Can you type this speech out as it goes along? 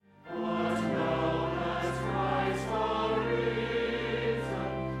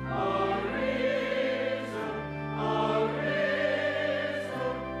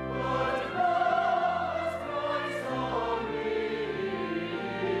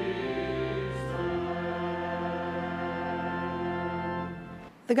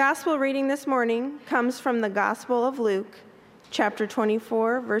The gospel reading this morning comes from the Gospel of Luke, chapter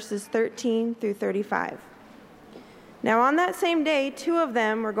 24, verses 13 through 35. Now on that same day, two of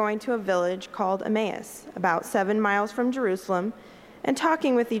them were going to a village called Emmaus, about 7 miles from Jerusalem, and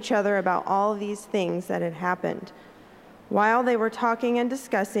talking with each other about all these things that had happened. While they were talking and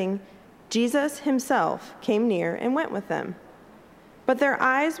discussing, Jesus himself came near and went with them. But their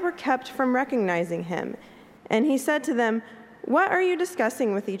eyes were kept from recognizing him, and he said to them, "What are you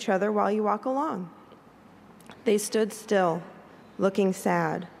discussing with each other while you walk along?" They stood still, looking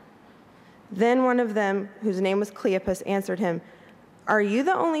sad. Then one of them, whose name was Cleopas, answered him, "Are you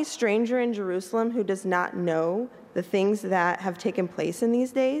the only stranger in Jerusalem who does not know the things that have taken place in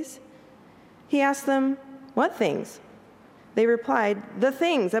these days?" He asked them, "What things?" They replied, "The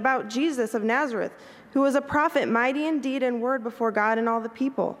things about Jesus of Nazareth, who was a prophet, mighty in deed and word before God and all the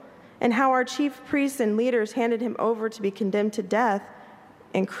people, and how our chief priests and leaders handed him over to be condemned to death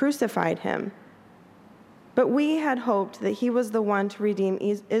and crucified him. But we had hoped that he was the one to redeem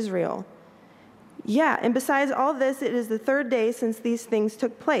Israel. Yeah, and besides all this, it is the third day since these things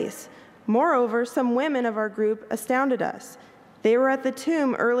took place. Moreover, some women of our group astounded us. They were at the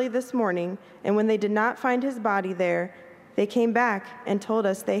tomb early this morning, and when they did not find his body there, they came back and told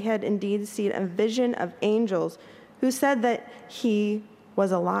us they had indeed seen a vision of angels who said that he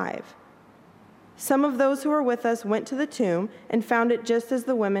was alive. Some of those who were with us went to the tomb and found it just as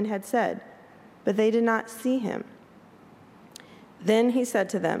the women had said, but they did not see him." Then he said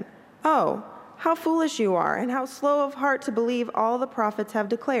to them, "Oh, how foolish you are, and how slow of heart to believe all the prophets have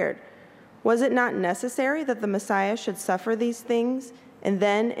declared. Was it not necessary that the Messiah should suffer these things and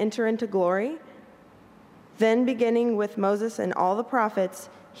then enter into glory?" Then, beginning with Moses and all the prophets,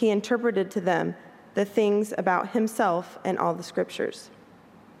 he interpreted to them the things about himself and all the scriptures.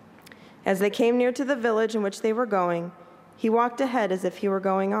 As they came near to the village in which they were going, he walked ahead as if he were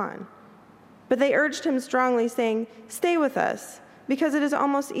going on. But they urged him strongly, saying, "Stay with us, because it is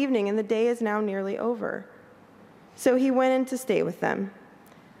almost evening and the day is now nearly over." So he went in to stay with them.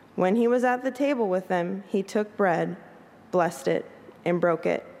 When he was at the table with them, he took bread, blessed it, and broke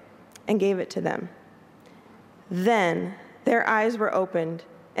it, and gave it to them. Then their eyes were opened,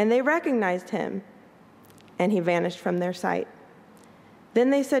 and they recognized him, and he vanished from their sight. Then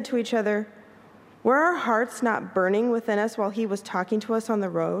they said to each other, "Were our hearts not burning within us while he was talking to us on the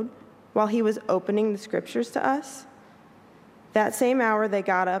road, while he was opening the scriptures to us?" That same hour they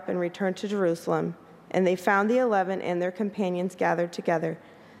got up and returned to Jerusalem, and they found the 11 and their companions gathered together.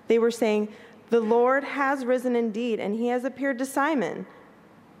 They were saying, "The Lord has risen indeed, and he has appeared to Simon."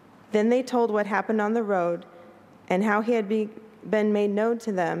 Then they told what happened on the road and how he had been made known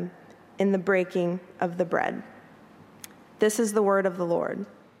to them in the breaking of the bread. This is the word of the Lord.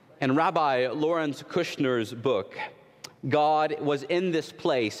 In Rabbi Lawrence Kushner's book, "God was in this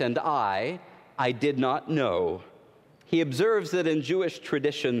place and I did not know," he observes that in Jewish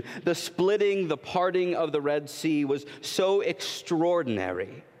tradition, the splitting, the parting of the Red Sea was so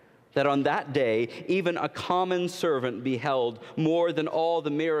extraordinary that on that day, even a common servant beheld more than all the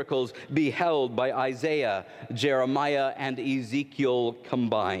miracles beheld by Isaiah, Jeremiah, and Ezekiel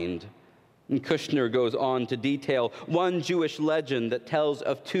combined. And Kushner goes on to detail one Jewish legend that tells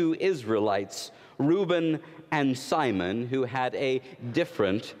of two Israelites, Reuben and Simon, who had a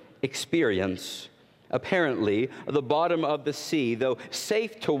different experience. Apparently, the bottom of the sea, though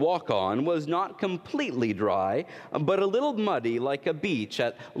safe to walk on, was not completely dry, but a little muddy like a beach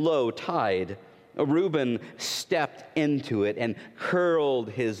at low tide. Reuben stepped into it and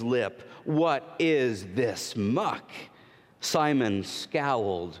curled his lip. "What is this muck?" Simon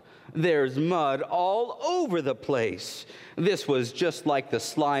scowled. "There's mud all over the place." "This was just like the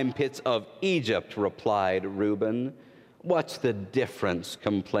slime pits of Egypt," replied Reuben. "What's the difference?"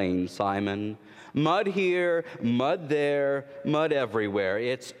 complained Simon. "Mud here, mud there, mud everywhere.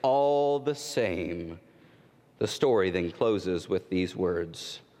 It's all the same." The story then closes with these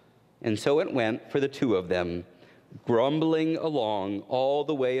words. "And so it went for the two of them, grumbling along all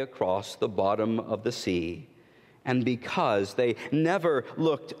the way across the bottom of the sea. And because they never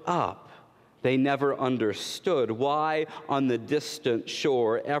looked up, they never understood why on the distant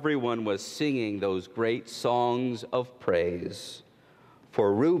shore everyone was singing those great songs of praise.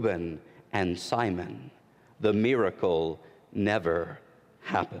 For Reuben and Simon, the miracle never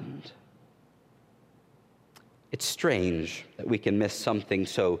happened." It's strange that we can miss something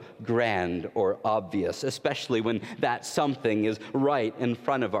so grand or obvious, especially when that something is right in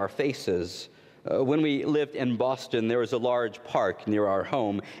front of our faces. When we lived in Boston, there was a large park near our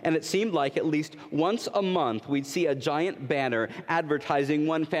home, and it seemed like at least once a month we'd see a giant banner advertising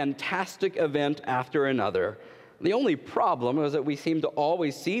one fantastic event after another. The only problem is that we seem to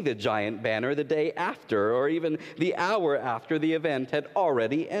always see the giant banner the day after, or even the hour after the event had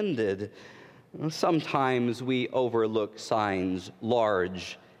already ended. Sometimes we overlook signs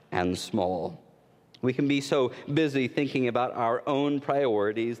large and small. We can be so busy thinking about our own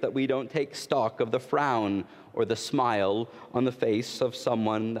priorities that we don't take stock of the frown or the smile on the face of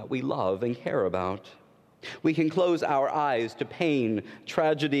someone that we love and care about. We can close our eyes to pain,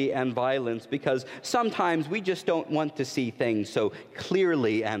 tragedy, and violence because sometimes we just don't want to see things so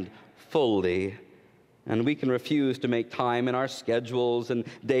clearly and fully. And we can refuse to make time in our schedules and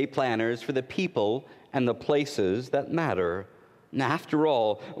day planners for the people and the places that matter. After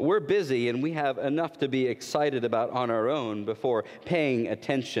all, we're busy and we have enough to be excited about on our own before paying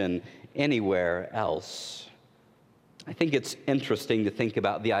attention anywhere else. I think it's interesting to think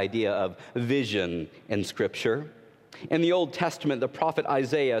about the idea of vision in Scripture. In the Old Testament, the prophet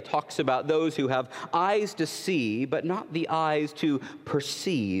Isaiah talks about those who have eyes to see, but not the eyes to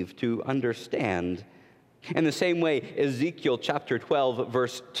perceive, to understand. In the same way, Ezekiel chapter 12,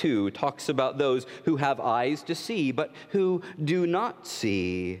 verse 2 talks about those who have eyes to see, but who do not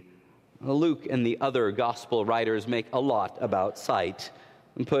see. Luke and the other gospel writers make a lot about sight.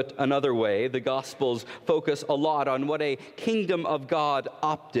 And put another way, the Gospels focus a lot on what a kingdom of God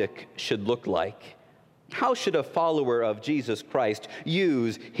optic should look like. How should a follower of Jesus Christ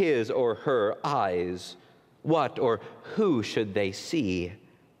use his or her eyes? What or who should they see?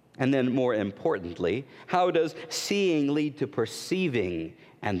 And then more importantly, how does seeing lead to perceiving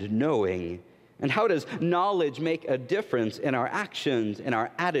and knowing? And how does knowledge make a difference in our actions, in our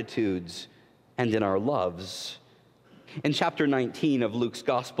attitudes, and in our loves? In chapter 19 of Luke's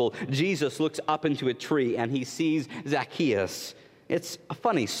gospel, Jesus looks up into a tree and he sees Zacchaeus. It's a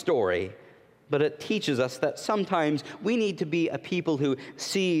funny story, but it teaches us that sometimes we need to be a people who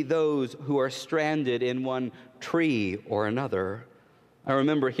see those who are stranded in one tree or another. I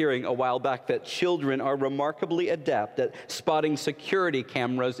remember hearing a while back that children are remarkably adept at spotting security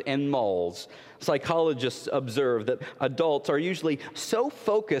cameras in malls. Psychologists observe that adults are usually so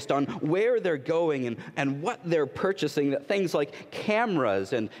focused on where they're going and what they're purchasing that things like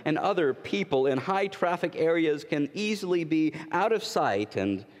cameras and other people in high traffic areas can easily be out of sight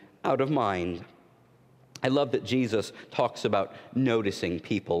and out of mind. I love that Jesus talks about noticing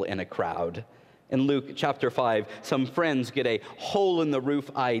people in a crowd. In Luke chapter 5, some friends get a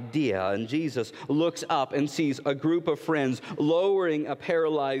hole-in-the-roof idea, and Jesus looks up and sees a group of friends lowering a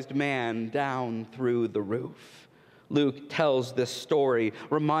paralyzed man down through the roof. Luke tells this story,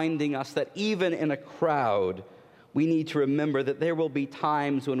 reminding us that even in a crowd, we need to remember that there will be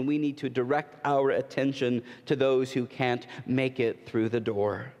times when we need to direct our attention to those who can't make it through the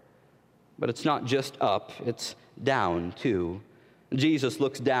door. But it's not just up, it's down too. Jesus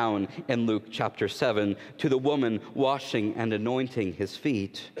looks down in Luke chapter 7 to the woman washing and anointing his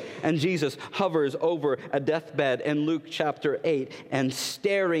feet. And Jesus hovers over a deathbed in Luke chapter 8, and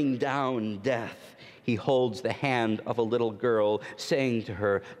staring down death, he holds the hand of a little girl, saying to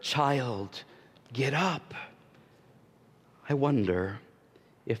her, "Child, get up." I wonder,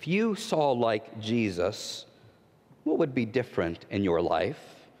 if you saw like Jesus, what would be different in your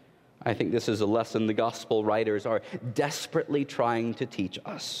life? I think this is a lesson the gospel writers are desperately trying to teach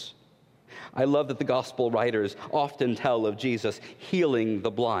us. I love that the gospel writers often tell of Jesus healing the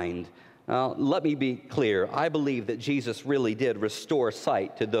blind. Let me be clear. I believe that Jesus really did restore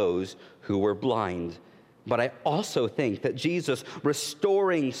sight to those who were blind. But I also think that Jesus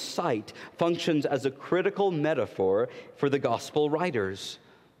restoring sight functions as a critical metaphor for the gospel writers.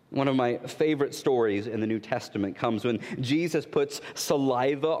 One of my favorite stories in the New Testament comes when Jesus puts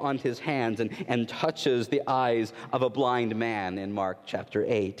saliva on his hands and touches the eyes of a blind man in Mark chapter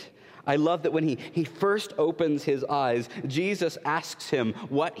 8. I love that when he first opens his eyes, Jesus asks him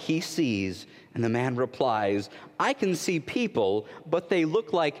what he sees, and the man replies, "I can see people, but they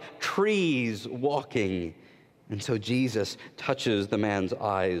look like trees walking." And so Jesus touches the man's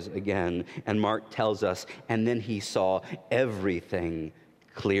eyes again, and Mark tells us, and then he saw everything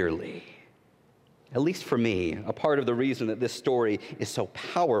clearly. At least for me, a part of the reason that this story is so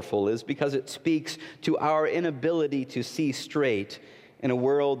powerful is because it speaks to our inability to see straight in a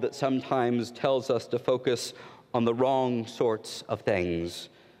world that sometimes tells us to focus on the wrong sorts of things.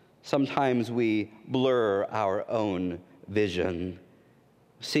 Sometimes we blur our own vision.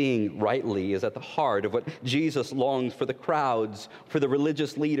 Seeing rightly is at the heart of what Jesus longs for the crowds, for the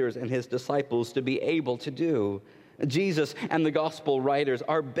religious leaders and his disciples to be able to do. Jesus and the gospel writers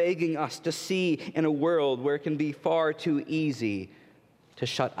are begging us to see in a world where it can be far too easy to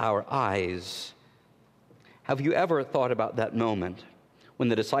shut our eyes. Have you ever thought about that moment when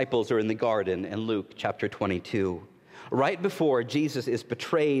the disciples are in the garden in Luke chapter 22. Right before Jesus is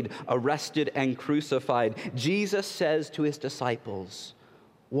betrayed, arrested, and crucified, Jesus says to his disciples,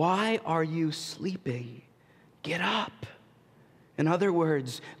 "Why are you sleeping? Get up." In other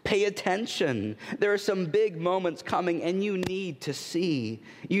words, pay attention. There are some big moments coming, and you need to see.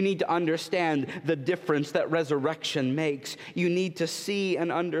 You need to understand the difference that resurrection makes. You need to see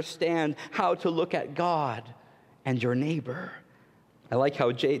and understand how to look at God and your neighbor. I like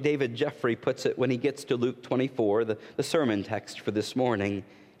how David Jeffrey puts it when he gets to Luke 24, the sermon text for this morning.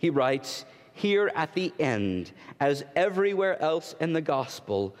 He writes, "Here at the end, as everywhere else in the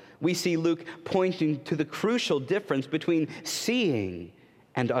gospel, we see Luke pointing to the crucial difference between seeing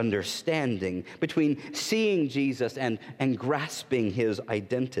and understanding, between seeing Jesus and grasping his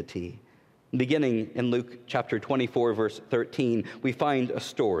identity." Beginning in Luke chapter 24, verse 13, we find a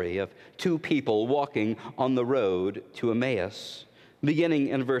story of two people walking on the road to Emmaus. Beginning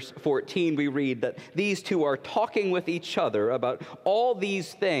in verse 14, we read that these two are talking with each other about all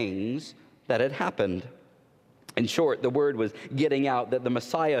these things that had happened. In short, the word was getting out that the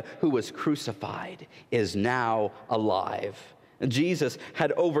Messiah who was crucified is now alive. Jesus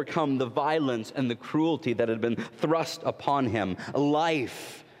had overcome the violence and the cruelty that had been thrust upon him.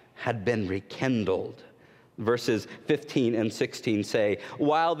 Life had been rekindled. Verses 15 and 16 say,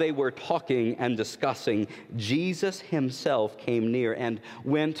 "While they were talking and discussing, Jesus himself came near and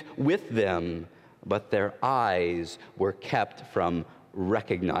went with them, but their eyes were kept from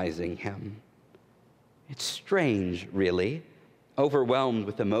recognizing him." It's strange, really. Overwhelmed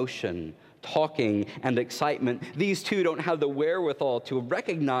with emotion, talking, and excitement, these two don't have the wherewithal to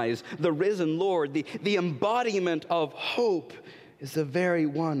recognize the risen Lord. The embodiment of hope is the very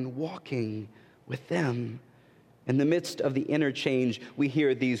one walking with them. In the midst of the interchange, we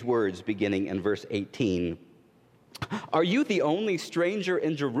hear these words beginning in verse 18. "Are you the only stranger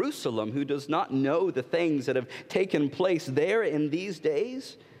in Jerusalem who does not know the things that have taken place there in these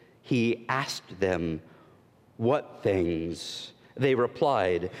days?" He asked them, "What things?" They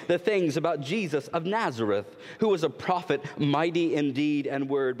replied, "The things about Jesus of Nazareth, who was a prophet, mighty in deed and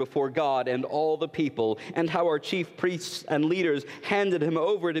word before God and all the people, and how our chief priests and leaders handed him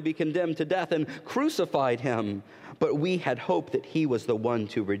over to be condemned to death and crucified him. But we had hoped that he was the one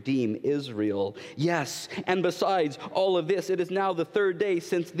to redeem Israel. Yes, and besides all of this, it is now the third day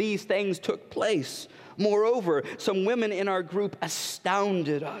since these things took place. Moreover, some women in our group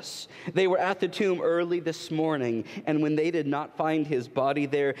astounded us. They were at the tomb early this morning, and when they did not find his body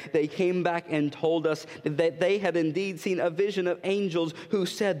there, they came back and told us that they had indeed seen a vision of angels who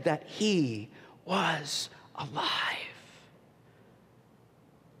said that he was alive."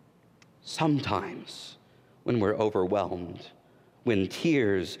 Sometimes, when we're overwhelmed, when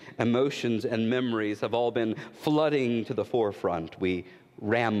tears, emotions, and memories have all been flooding to the forefront, we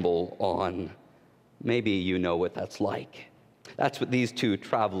ramble on. Maybe you know what that's like. That's what these two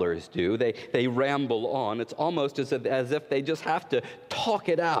travelers do. They ramble on. It's almost as if they just have to talk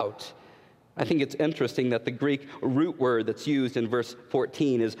it out. I think it's interesting that the Greek root word that's used in verse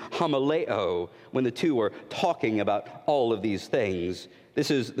 14 is homaleo, when the two are talking about all of these things. This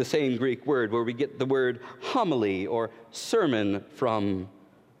is the same Greek word where we get the word homily or sermon from.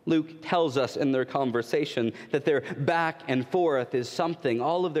 Luke tells us in their conversation that their back and forth is something,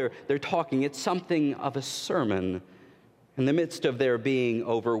 all of their talking, it's something of a sermon. In the midst of their being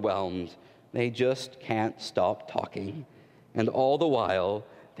overwhelmed, they just can't stop talking. And all the while,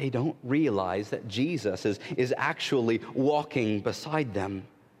 they don't realize that Jesus is actually walking beside them.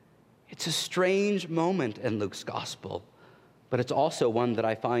 It's a strange moment in Luke's gospel, but it's also one that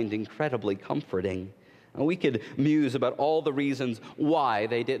I find incredibly comforting. And we could muse about all the reasons why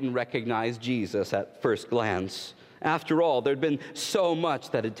they didn't recognize Jesus at first glance. After all, there'd been so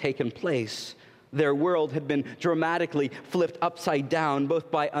much that had taken place. Their world had been dramatically flipped upside down,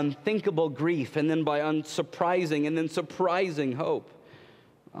 both by unthinkable grief and then by unsurprising and then surprising hope.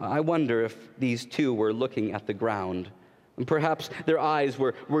 I wonder if these two were looking at the ground, and perhaps their eyes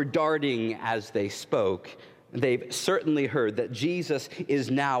were darting as they spoke. They've certainly heard that Jesus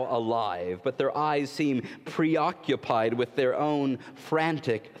is now alive, but their eyes seem preoccupied with their own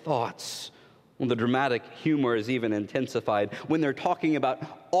frantic thoughts. Well, the dramatic humor is even intensified when they're talking about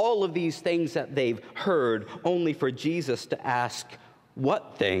all of these things that they've heard, only for Jesus to ask,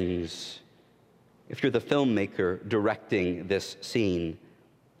 "What things?" If you're the filmmaker directing this scene,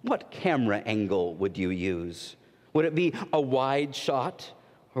 what camera angle would you use? Would it be a wide shot?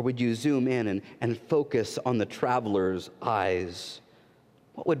 Or would you zoom in and focus on the traveler's eyes?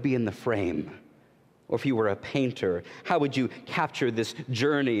 What would be in the frame? Or if you were a painter, how would you capture this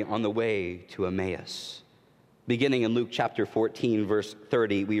journey on the way to Emmaus? Beginning in Luke chapter 14, verse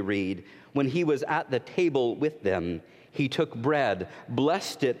 30, we read, "When he was at the table with them, he took bread,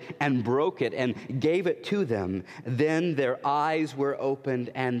 blessed it, and broke it, and gave it to them. Then their eyes were opened,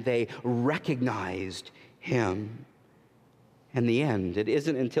 and they recognized him." In the end, it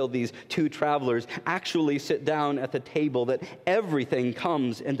isn't until these two travelers actually sit down at the table that everything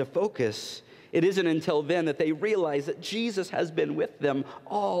comes into focus. It isn't until then that they realize that Jesus has been with them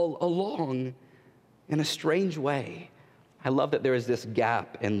all along. In a strange way, I love that there is this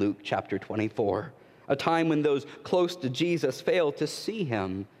gap in Luke chapter 24, a time when those close to Jesus fail to see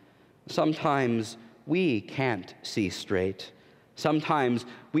him. Sometimes we can't see straight. Sometimes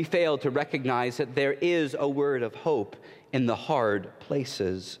we fail to recognize that there is a word of hope in the hard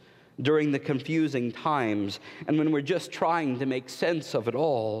places, during the confusing times, and when we're just trying to make sense of it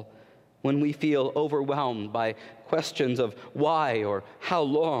all, when we feel overwhelmed by questions of why or how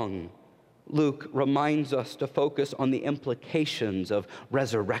long. Luke reminds us to focus on the implications of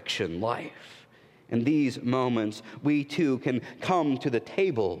resurrection life. In these moments, we too can come to the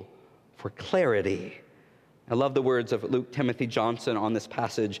table for clarity. I love the words of Luke Timothy Johnson on this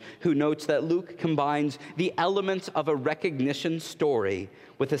passage, who notes that Luke combines the elements of a recognition story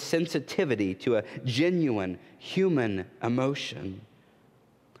with a sensitivity to a genuine human emotion.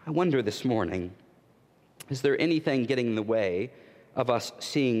 I wonder this morning, is there anything getting in the way of us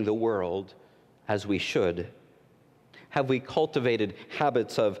seeing the world as we should? Have we cultivated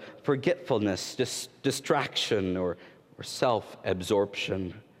habits of forgetfulness, distraction, or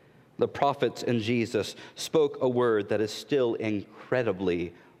self-absorption? The prophets and Jesus spoke a word that is still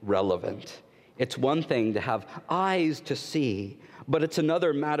incredibly relevant. It's one thing to have eyes to see, but it's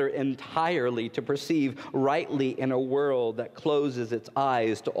another matter entirely to perceive rightly in a world that closes its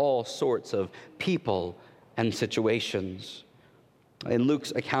eyes to all sorts of people and situations. In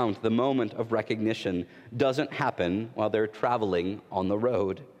Luke's account, the moment of recognition doesn't happen while they're traveling on the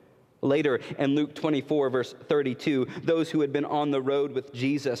road. Later, in Luke 24, verse 32, those who had been on the road with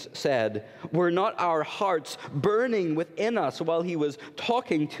Jesus said, "Were not our hearts burning within us while he was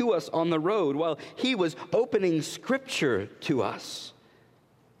talking to us on the road, while he was opening Scripture to us?"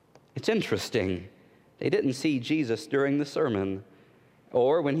 It's interesting. They didn't see Jesus during the sermon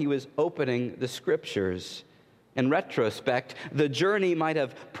or when he was opening the Scriptures. In retrospect, the journey might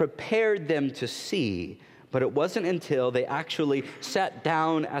have prepared them to see, but it wasn't until they actually sat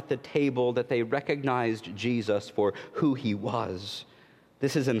down at the table that they recognized Jesus for who he was.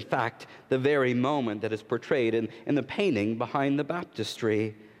 This is, in fact, the very moment that is portrayed in the painting behind the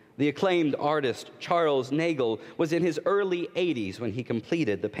baptistry. The acclaimed artist Charles Nagel was in his early 80s when he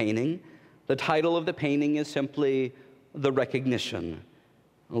completed the painting. The title of the painting is simply "The Recognition."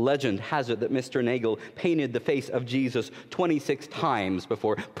 Legend has it that Mr. Nagel painted the face of Jesus 26 times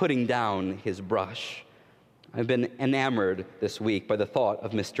before putting down his brush. I've been enamored this week by the thought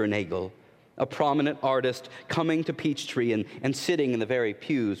of Mr. Nagel, a prominent artist coming to Peachtree and sitting in the very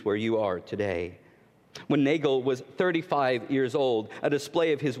pews where you are today. When Nagel was 35 years old, a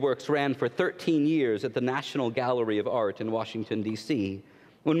display of his works ran for 13 years at the National Gallery of Art in Washington, D.C.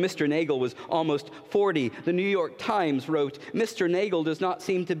 When Mr. Nagel was almost 40, the New York Times wrote, "Mr. Nagel does not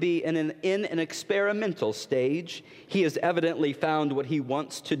seem to be in an experimental stage. He has evidently found what he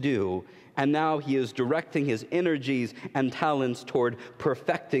wants to do, and now he is directing his energies and talents toward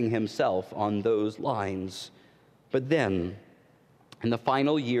perfecting himself on those lines." But then, in the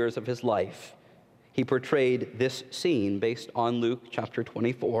final years of his life, he portrayed this scene based on Luke chapter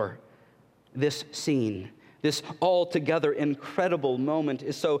 24. This scene, this altogether incredible moment,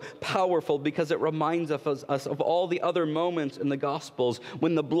 is so powerful because it reminds us of all the other moments in the Gospels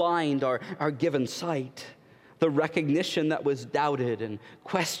when the blind are given sight. The recognition that was doubted and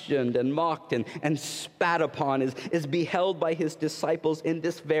questioned and mocked and spat upon is beheld by his disciples in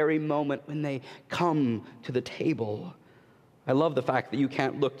this very moment when they come to the table. I love the fact that you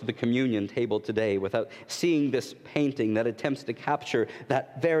can't look to the communion table today without seeing this painting that attempts to capture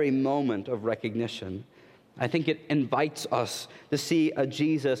that very moment of recognition. I think it invites us to see a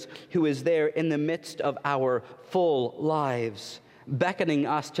Jesus who is there in the midst of our full lives, beckoning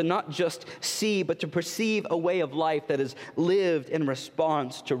us to not just see, but to perceive a way of life that is lived in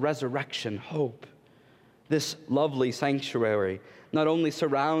response to resurrection hope. This lovely sanctuary not only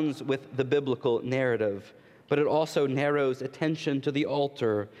surrounds with the biblical narrative, but it also narrows attention to the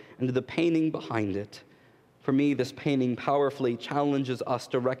altar and to the painting behind it. For me, this painting powerfully challenges us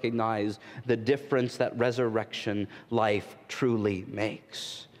to recognize the difference that resurrection life truly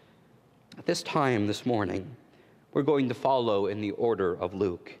makes. At this time this morning, we're going to follow in the order of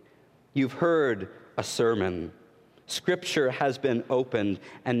Luke. You've heard a sermon. Scripture has been opened,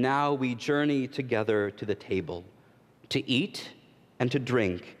 and now we journey together to the table to eat and to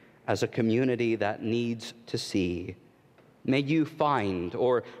drink as a community that needs to see. May you find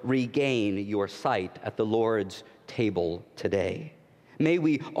or regain your sight at the Lord's table today. May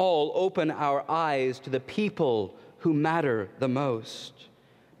we all open our eyes to the people who matter the most.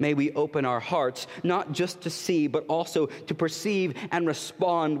 May we open our hearts not just to see, but also to perceive and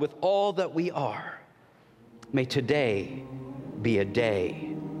respond with all that we are. May today be a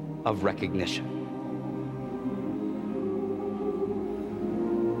day of recognition.